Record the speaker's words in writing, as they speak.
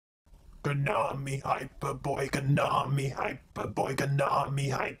Konami, Hyperboy, Konami, Hyperboy, Konami,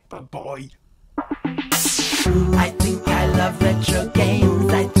 Hyperboy. I think I love retro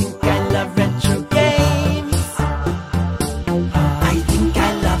games. I think I love retro games. I think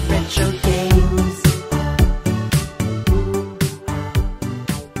I love retro games.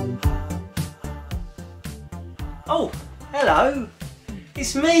 Oh, hello.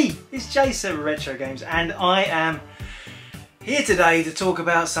 It's me. It's Jason from Retrogames, and I am here today to talk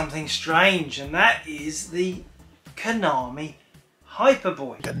about something strange, and that is the Konami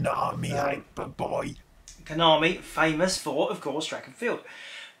Hyperboy. Konami, Hyperboy. Konami, famous for, of course, track and field,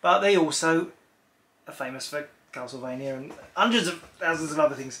 but they also are famous for Castlevania and hundreds of thousands of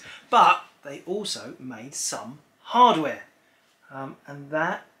other things. But they also made some hardware, and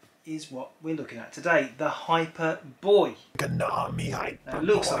that is what we're looking at today, the Hyperboy. Konami, Hyperboy. Now, it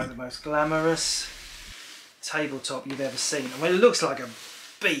looks like the most glamorous tabletop you've ever seen. I mean, it looks like a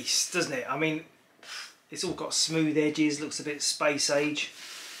beast, doesn't it? I mean, it's all got smooth edges, looks a bit space age.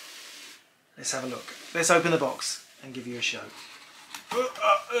 Let's have a look. Let's open the box and give you a show.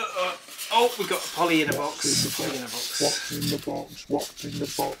 Oh, we've got Polly in a box. Polly in a box. What's in the box? What's in the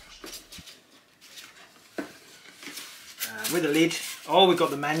box? With a lid. Oh, we've got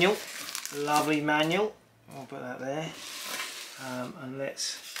the manual. Lovely manual. I'll put that there. And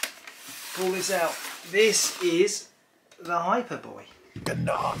let's pull this out. This is the Hyperboy.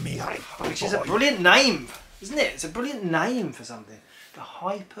 Konami, Hyperboy. Which is a brilliant name, isn't it? It's a brilliant name for something. The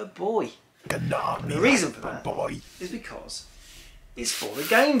Hyperboy. Konami, The reason for that Hyperboy is because it's for the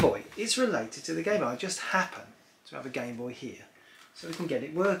Game Boy. It's related to the Game Boy. I just happen to have a Game Boy here, so we can get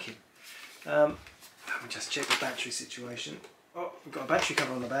it working. Let me just check the battery situation. Oh, we've got a battery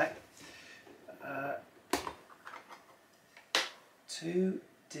cover on the back.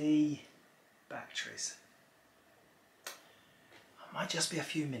 2D batteries. It might just be a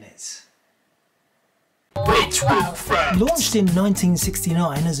few minutes. Launched in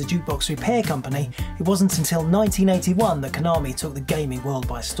 1969 as a jukebox repair company, it wasn't until 1981 that Konami took the gaming world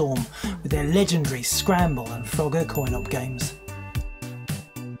by storm with their legendary Scramble and Frogger coin-op games.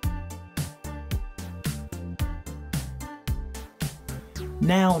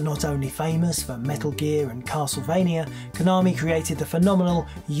 Now not only famous for Metal Gear and Castlevania, Konami created the phenomenal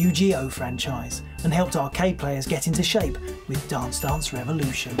Yu-Gi-Oh franchise and helped arcade players get into shape with Dance Dance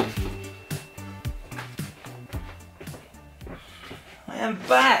Revolution. I am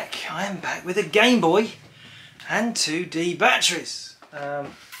back with a Game Boy and 2D batteries.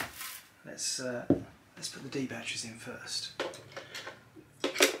 Let's put the D batteries in first.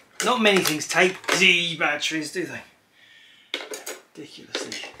 Not many things take D batteries, do they?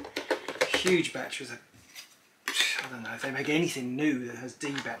 Ridiculously huge batteries. I don't know if they make anything new that has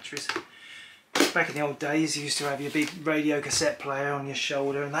D batteries. Back in the old days, you used to have your big radio cassette player on your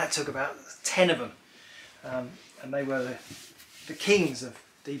shoulder, and that took about 10 of them, and they were the kings of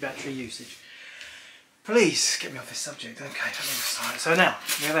D battery usage. Please get me off this subject. Okay, let me start. So now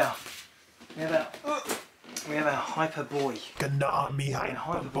we have our Hyperboy. Konami, Hyperboy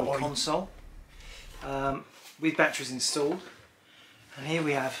Hyperboy. console with batteries installed, and here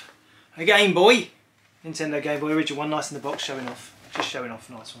we have a Game Boy, Nintendo Game Boy original one, nice in the box, showing off, just showing off,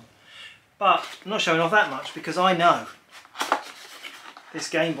 nice one. But I'm not showing off that much because I know this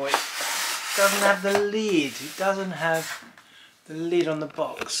Game Boy doesn't have the lid. It doesn't have the lid on the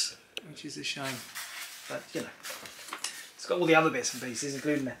box, which is a shame, but you know, it's got all the other bits and pieces,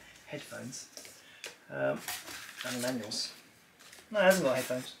 including the headphones and the manuals. No, it hasn't got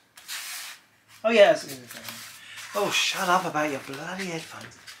headphones. Oh yeah, oh, shut up about your bloody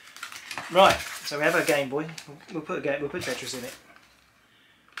headphones. Right, so we have a Game Boy. We'll put Tetris in it.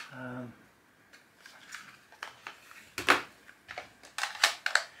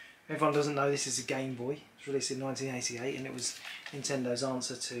 Everyone doesn't know this is a Game Boy. It was released in 1988, and it was Nintendo's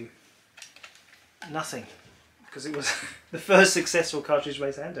answer to nothing, because it was the first successful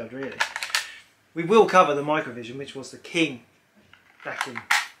cartridge-based handheld, really. We will cover the Microvision, which was the king back in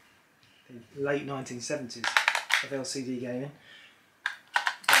the late 1970s of LCD gaming.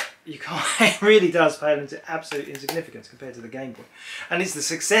 But you can't, it really does pale into absolute insignificance compared to the Game Boy. And it's the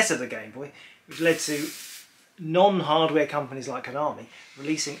success of the Game Boy which led to non-hardware companies like Konami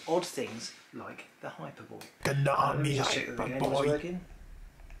releasing odd things like the Hyperboy. Konami, Just check that the Game Boy's Hyperboy. working.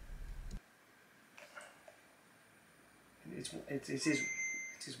 It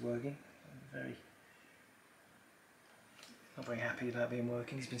is working. I'm not very happy about being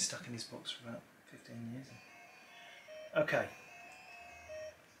working. He's been stuck in his box for about 15 years. Okay.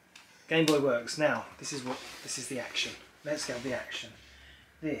 Game Boy works. Now, this is the action. Let's go the action.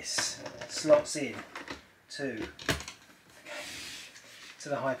 This slots in to to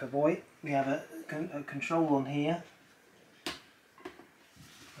the Hyperboy. We have a control on here.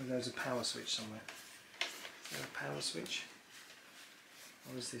 Oh, there's a power switch somewhere. Is there a power switch?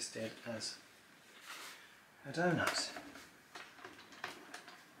 Or is this dead as a donut?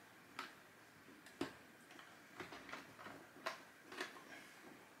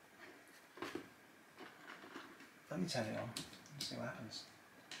 Let me turn it on and see what happens.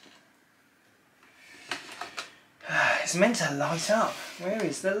 It's meant to light up. Where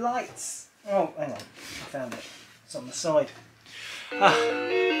is the lights? Oh, hang on. I found it. It's on the side.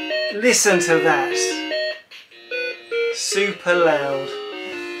 Listen to that. Super loud.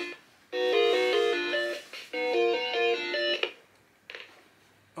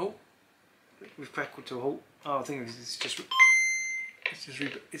 Oh, we've crackled to a halt. Oh, I think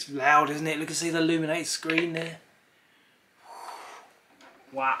it's loud, isn't it? Look, and see the illuminated screen there.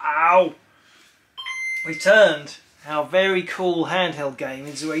 Wow! We turned our very cool handheld game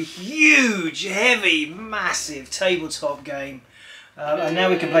into a huge, heavy, massive tabletop game, and now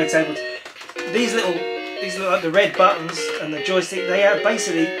we can play tabletop. These little like the red buttons and the joystick, they are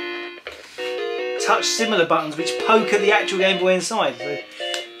basically touch similar buttons which poke at the actual Game Boy inside. So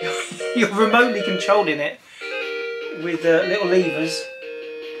you're remotely controlling it with little levers.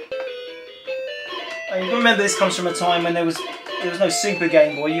 And you remember this comes from a time when there was no Super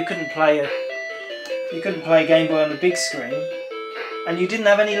Game Boy. You couldn't play a Game Boy on the big screen, and you didn't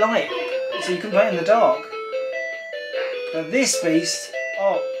have any light, so you couldn't play it in the dark. But this beast,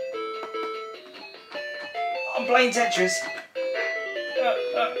 oh, I'm playing Tetris.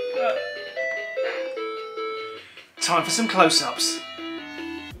 Time for some close-ups.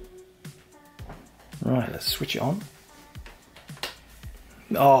 Right, let's switch it on.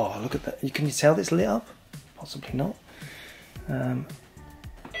 Oh, look at that! Can you tell it's lit up? Possibly not.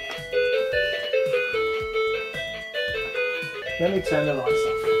 Let me turn the lights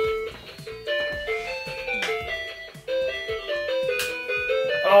off.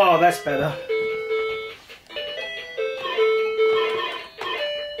 Oh, that's better.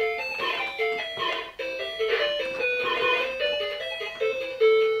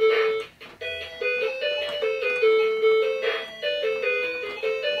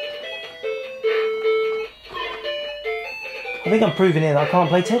 I think I'm proving here that I can't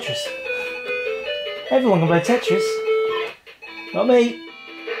play Tetris. Everyone can play Tetris. Not me.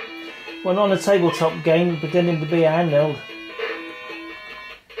 Well, not on a tabletop game, pretending to be a handheld.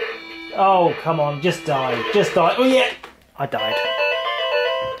 Oh, come on, just die. Just die. Oh, yeah! I died.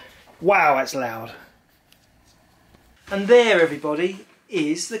 Wow, that's loud. And there, everybody,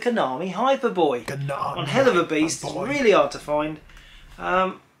 is the Konami Hyperboy. One hell of a beast. It's really hard to find.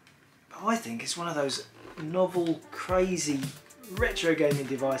 I think it's one of those novel, crazy retro gaming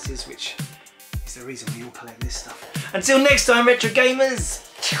devices which is the reason we all collect this stuff. Until next time, Retro Gamers!